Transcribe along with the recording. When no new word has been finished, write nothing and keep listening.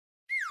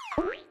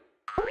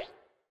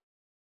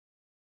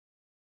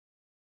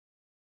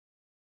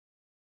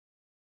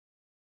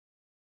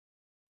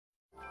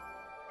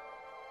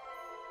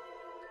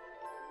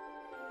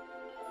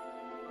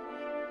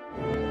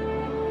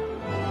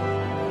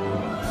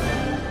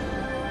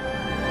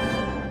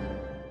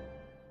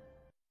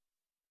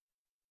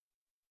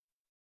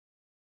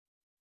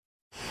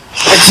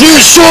New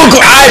Short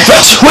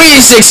iPad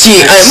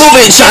 2016 and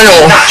movie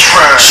channel.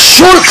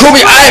 Short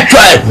copy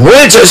iPad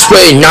winter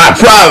spray not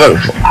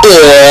problem.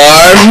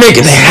 Or make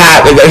it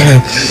happen.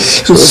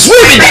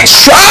 Swim it,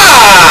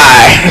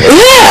 try.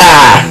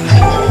 Yeah.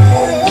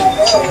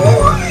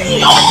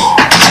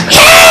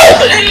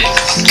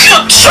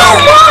 Thank so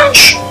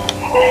much.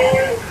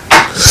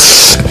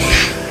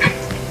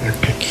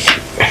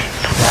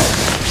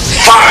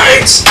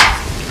 Thanks.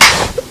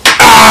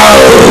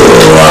 Oh.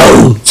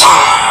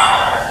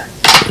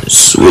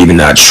 Sleeping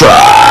not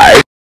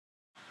try.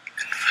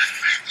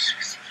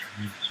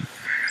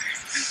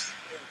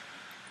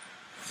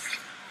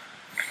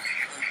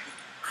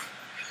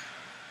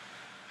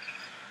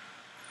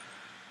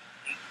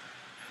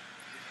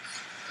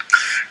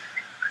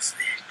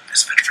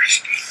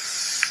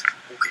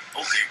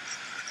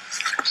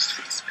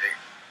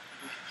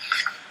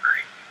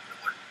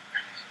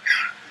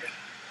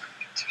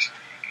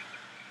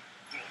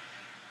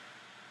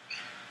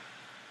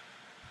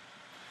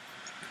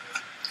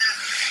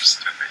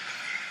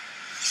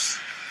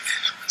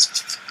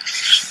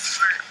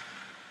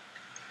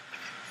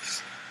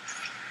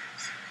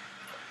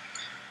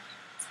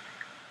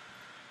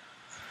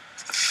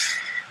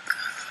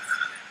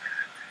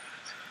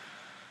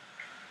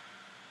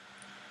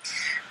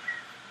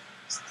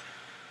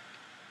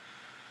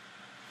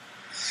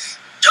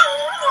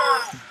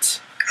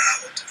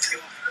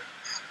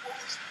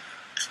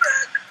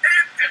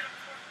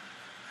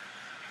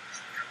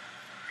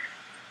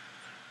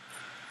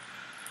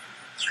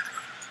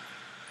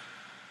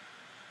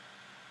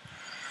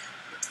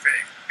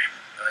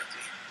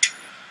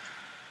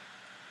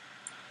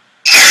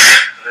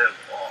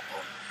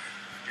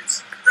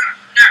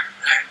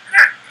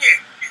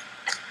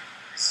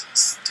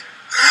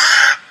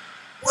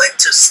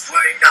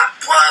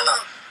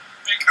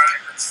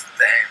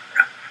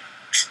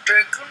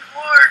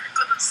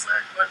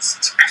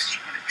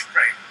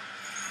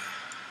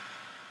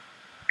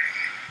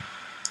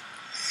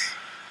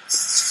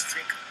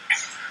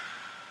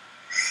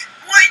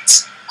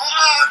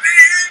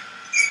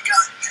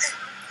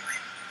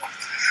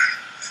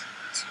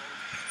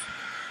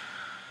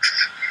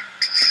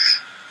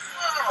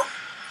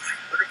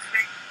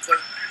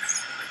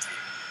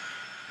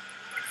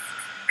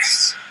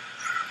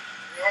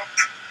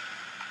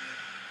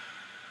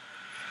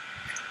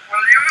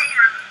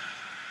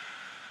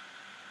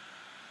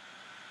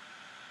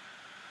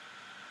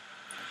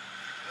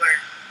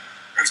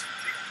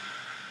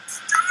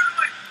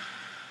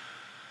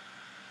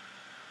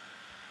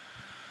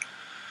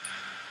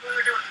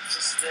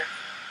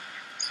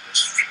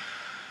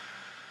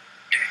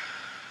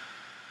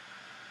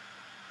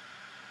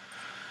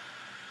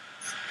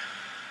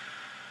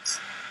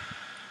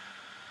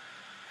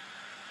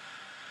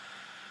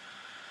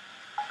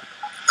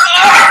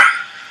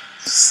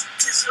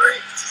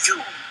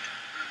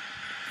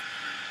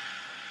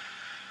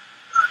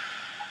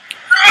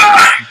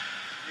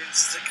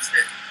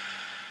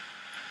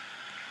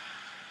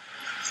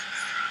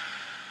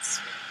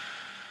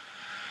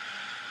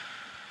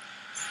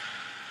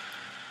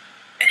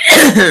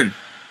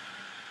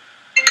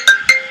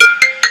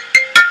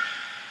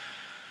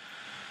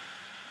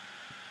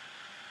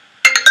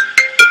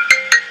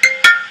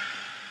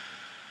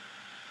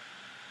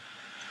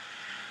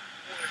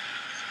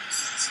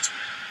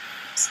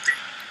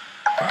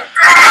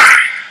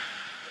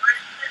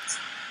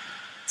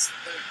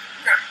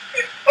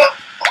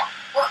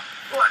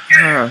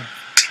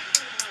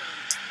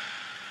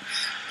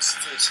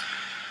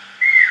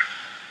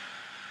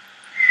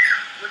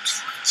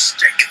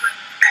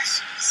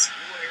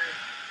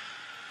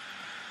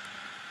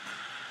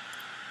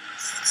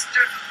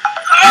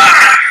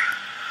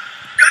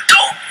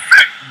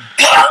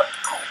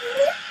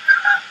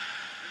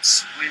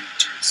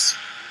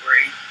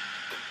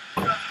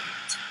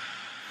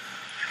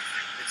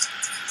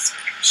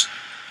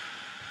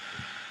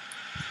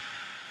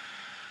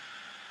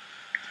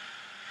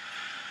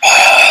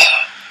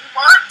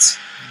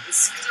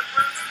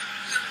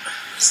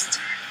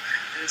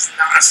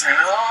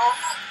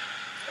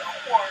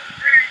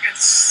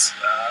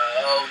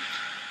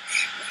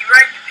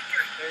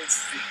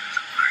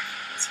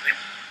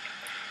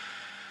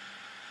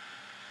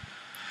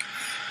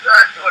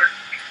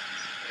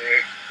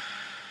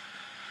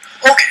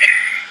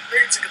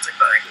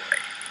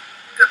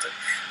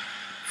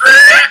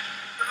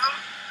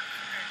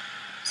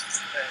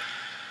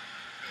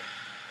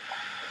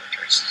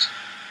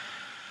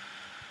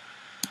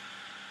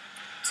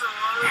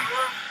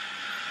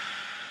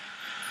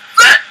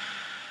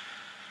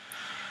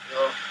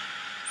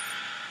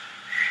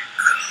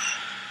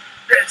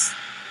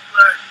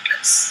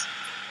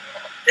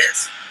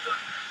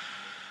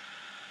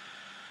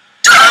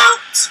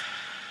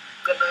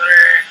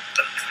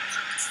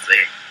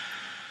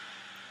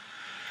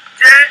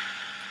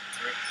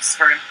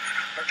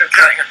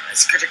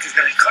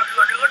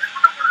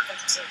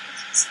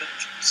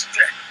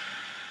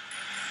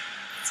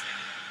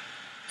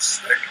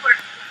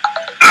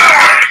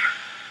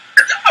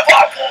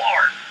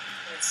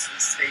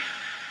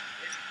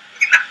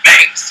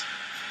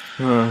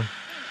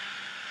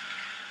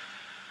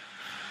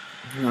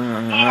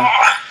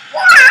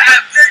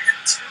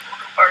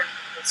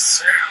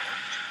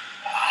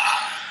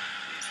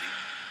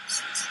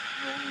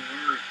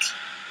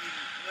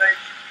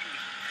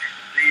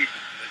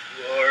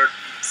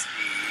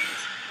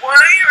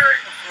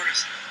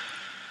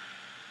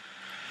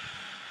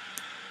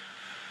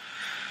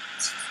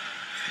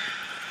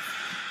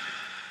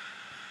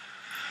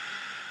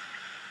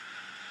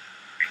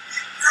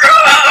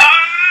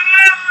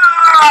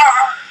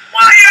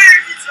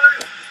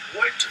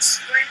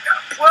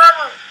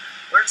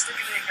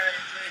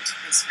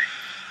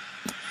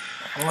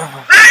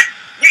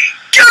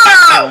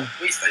 No!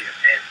 We stay your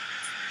head.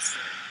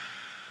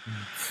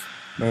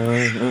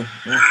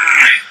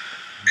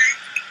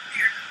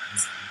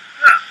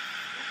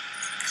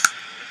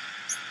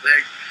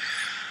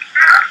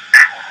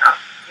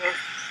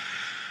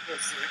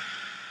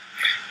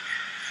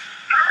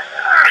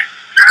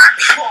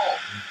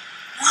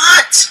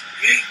 What?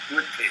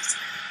 Good face.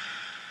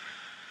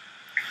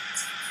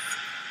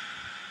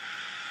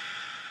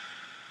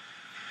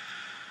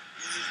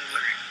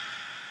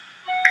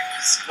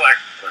 Squad.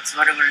 What's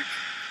what over?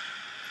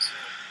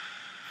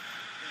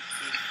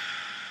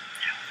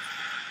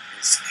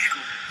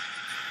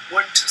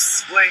 Want to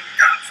swing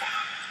up?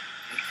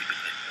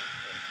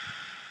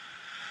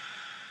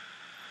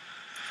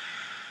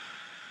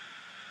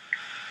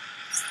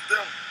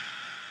 Still.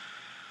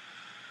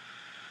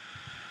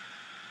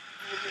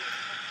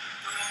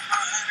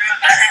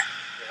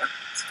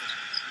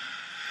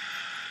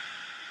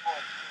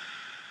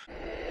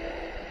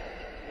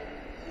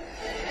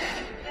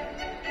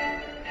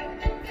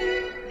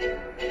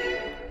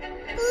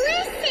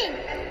 Listen,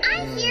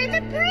 I hear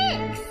the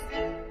bricks.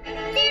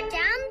 They're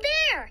down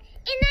there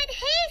in that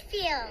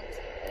hayfield.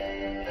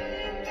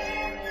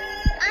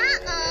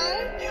 Uh-oh.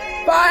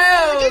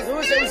 Files!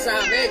 Who's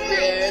inside it,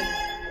 kid?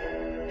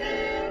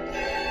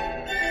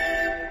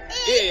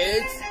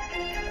 It's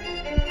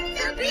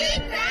The big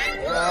bad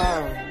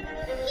wolf.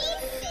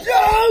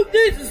 Yo,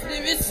 this is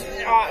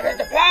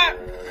the pop.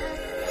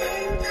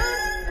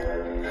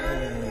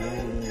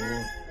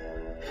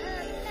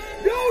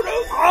 No,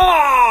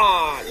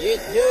 you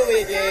do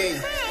it, Hay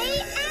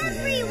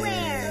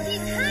everywhere.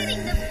 He's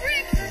hiding the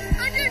bricks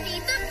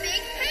underneath the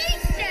big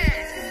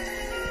haystack.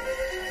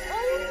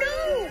 Oh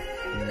no!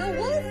 The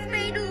wolf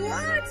made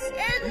lots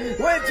and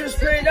Winter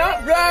spring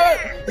up, brother.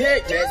 Here,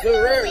 kids, the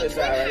room is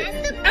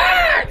alright.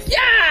 Ah,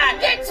 yeah,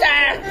 get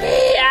out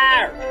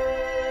here.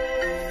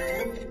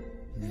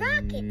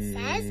 Rocket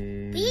says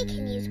we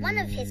can use one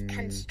of his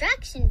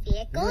construction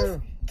vehicles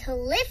to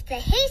lift the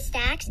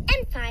haystacks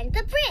and find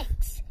the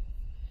bricks.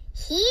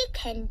 He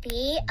can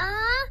be a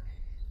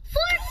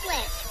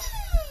forklift.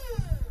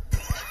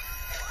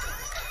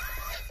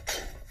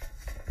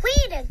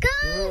 Way to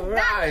go,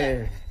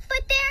 Rocket.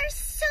 But there are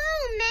so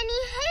many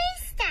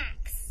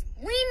haystacks.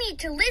 We need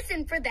to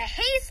listen for the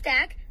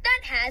haystack that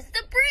has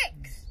the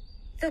bricks.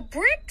 The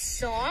brick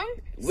song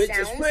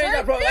Winter sounds spring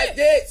up like like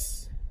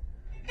this.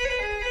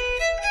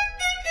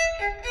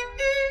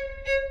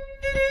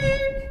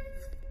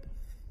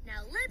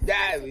 Now let's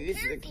That listen this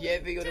is the carefully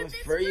kid thing to with the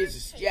this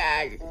freeze first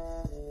jag.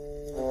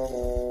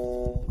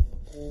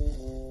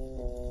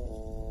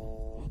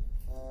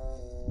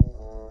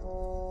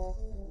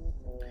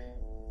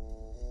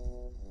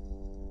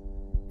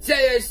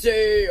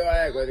 Tennessee,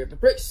 I go get the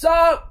brick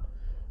song.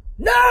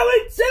 No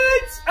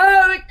intent!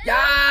 Oh my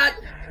god!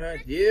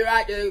 Here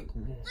I go.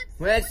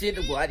 Let's see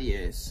the what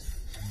is.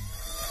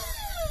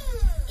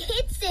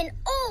 It's an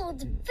old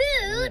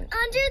boot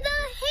under the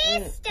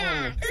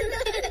haystack.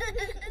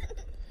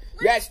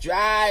 Let's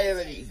try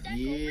it. Haystack over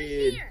Yeah.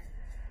 here.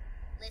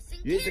 Listen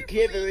Use the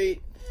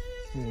carefully.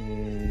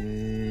 cavalry.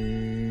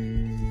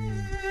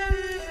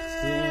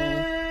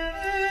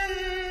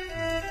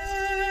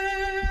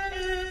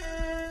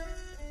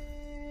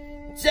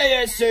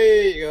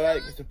 Tennessee, you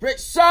like the brick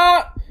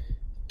song?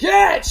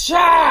 Get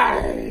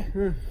shy!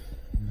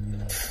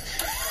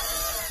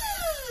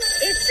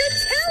 It's a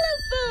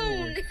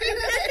telephone.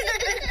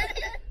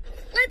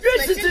 Let's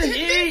Listen to this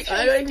heat!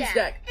 I like this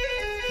haystack. guy.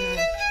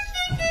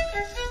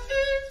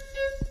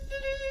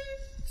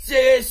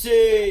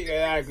 Tennessee, you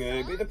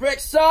like the brick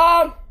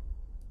song?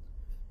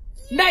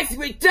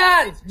 Nicely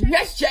done!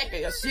 Let's check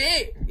it,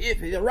 see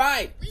if it's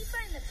right. We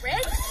find the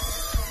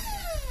bricks?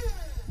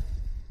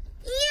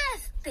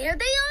 Yes, there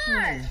they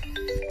are.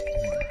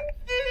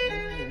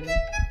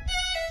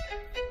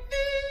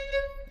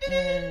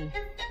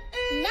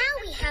 Now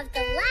we have the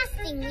last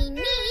thing we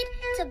need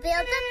to build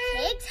the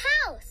pig's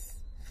house.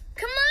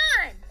 Come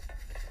on.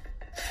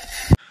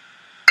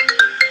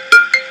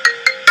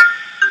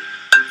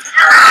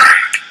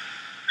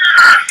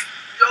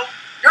 No!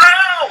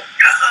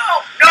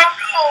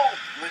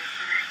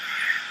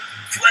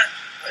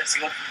 Let's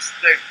go for this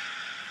thing.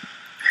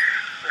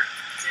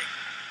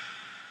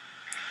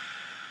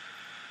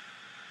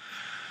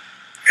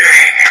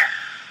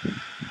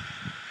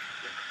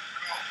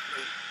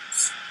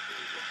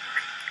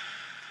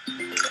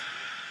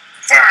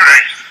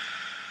 Fine.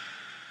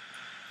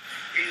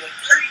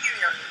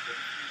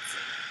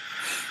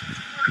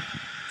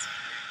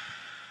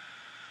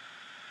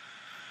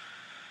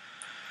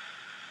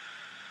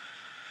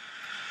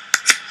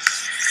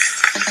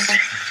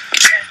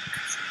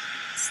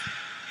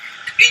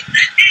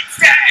 It's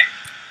that.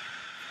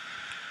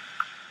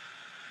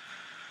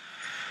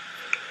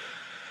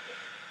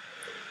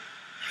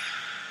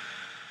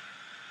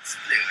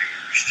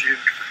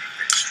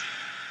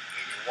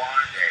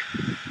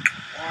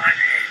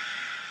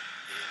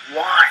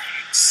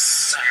 Wanted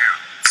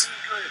sounds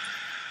good.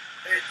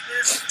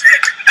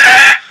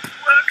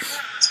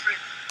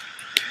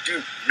 Do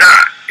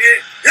not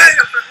it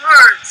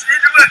words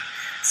into it.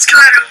 It's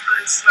kind of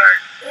this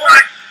like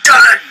what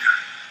does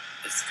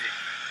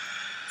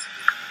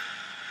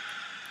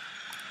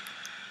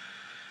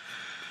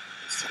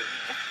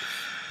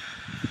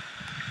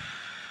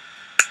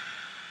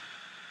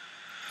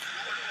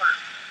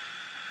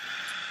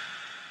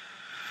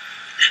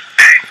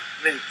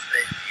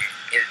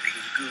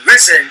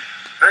Listen,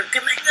 I'm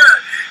coming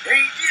up.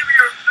 Hey, give me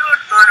your good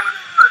money with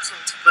the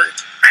lessons, but.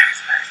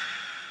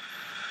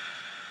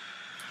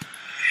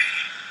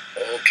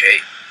 Okay,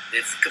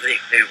 this is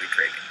complete new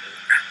break.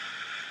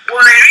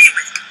 Why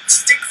even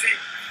stick fit?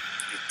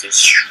 You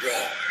destroy.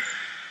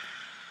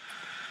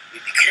 You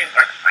became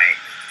our mind.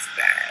 It's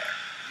bad.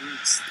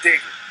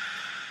 Stick.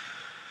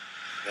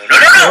 No, no,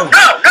 no,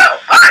 no, no,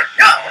 no,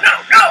 no, no,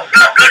 no, no,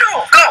 no, no,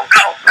 go,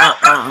 go, go,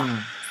 go.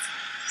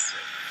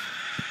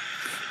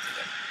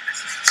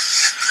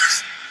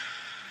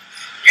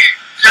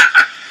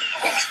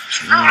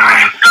 No,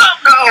 no,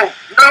 no,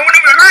 what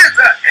even is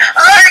that? I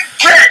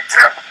can't.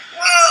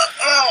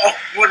 Oh,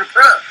 what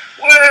about?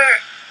 Where?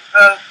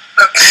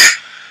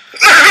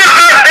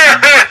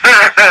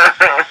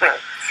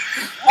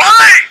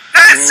 Why?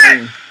 That's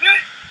it.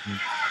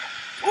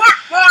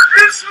 What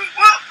is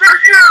what for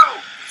you?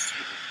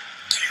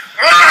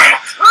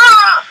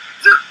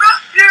 Just not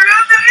here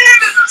at the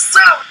end of the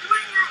south.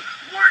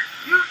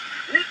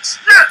 It's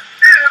not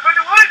there, but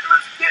the white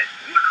was get.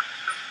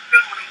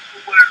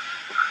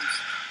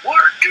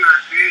 What do you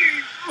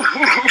need?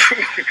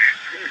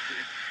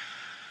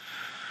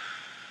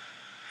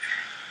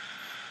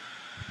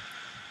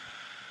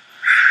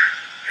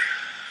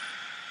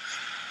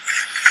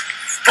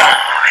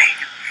 Fine,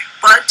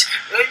 but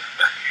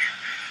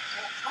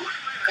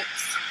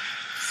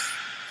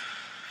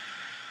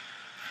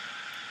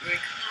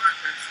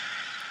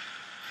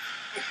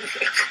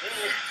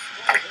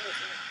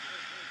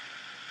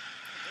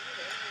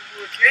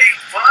okay,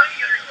 fine,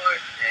 you're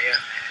alright,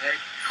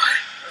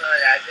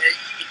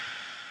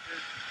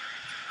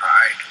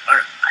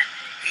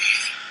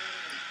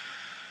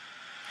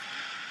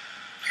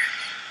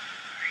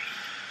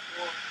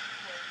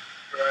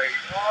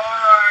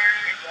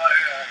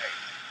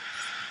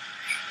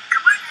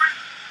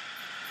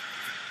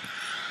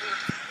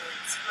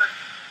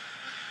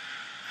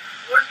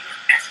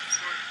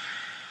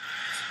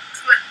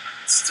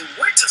 it's the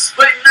winter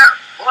spring now.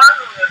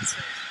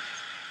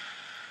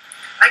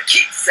 I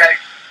keep saying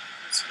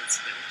this was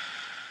me.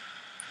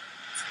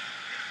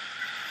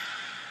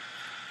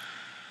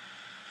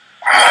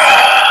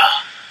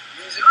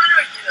 He's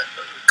right in a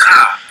little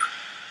car.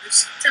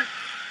 It's the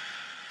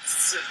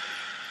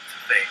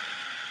thing.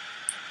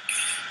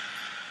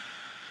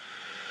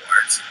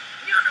 Words.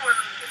 You know what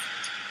I'm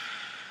listening to.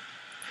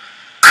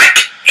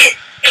 It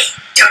ain't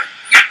done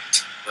yet.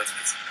 What's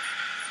this?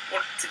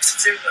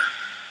 What's it?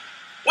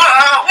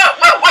 Whoa!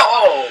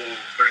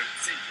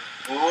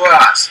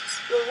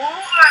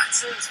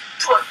 Glasses,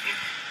 put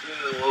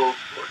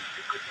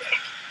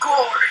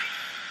glory.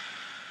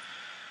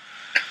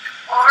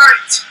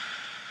 Alright.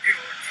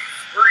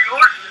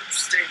 Your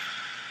lipstick.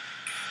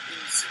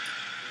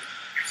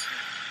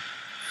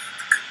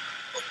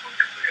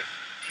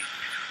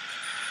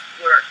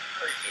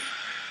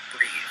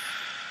 Breathe.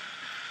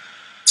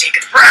 Take a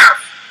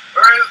breath.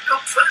 Alright, go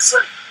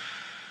listen.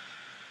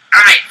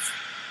 Alright.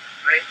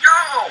 Right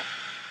now.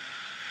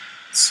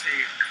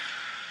 Stay.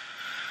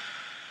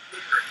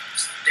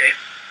 Stay.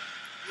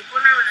 We're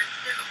gonna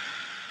do.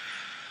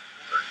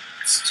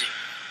 Stay.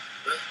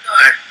 But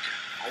not.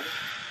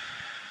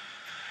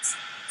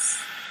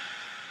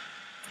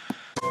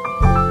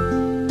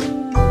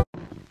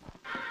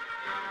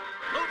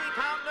 Movie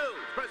Town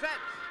News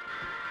presents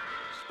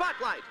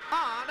Spotlight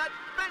on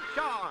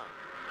Adventure.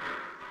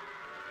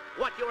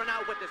 What you are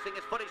now witnessing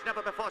is footage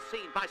never before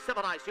seen by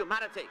civilized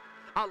humanity.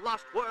 A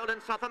lost world in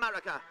South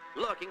America,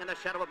 lurking in the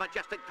shadow of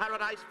majestic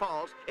Paradise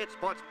Falls. It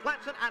sports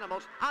plants and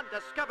animals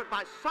undiscovered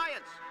by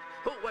science.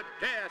 Who would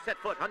dare set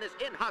foot on this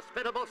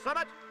inhospitable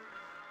summit?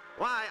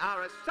 Why,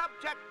 our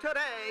subject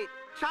today,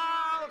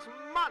 Charles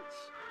Muntz,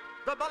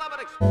 the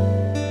beloved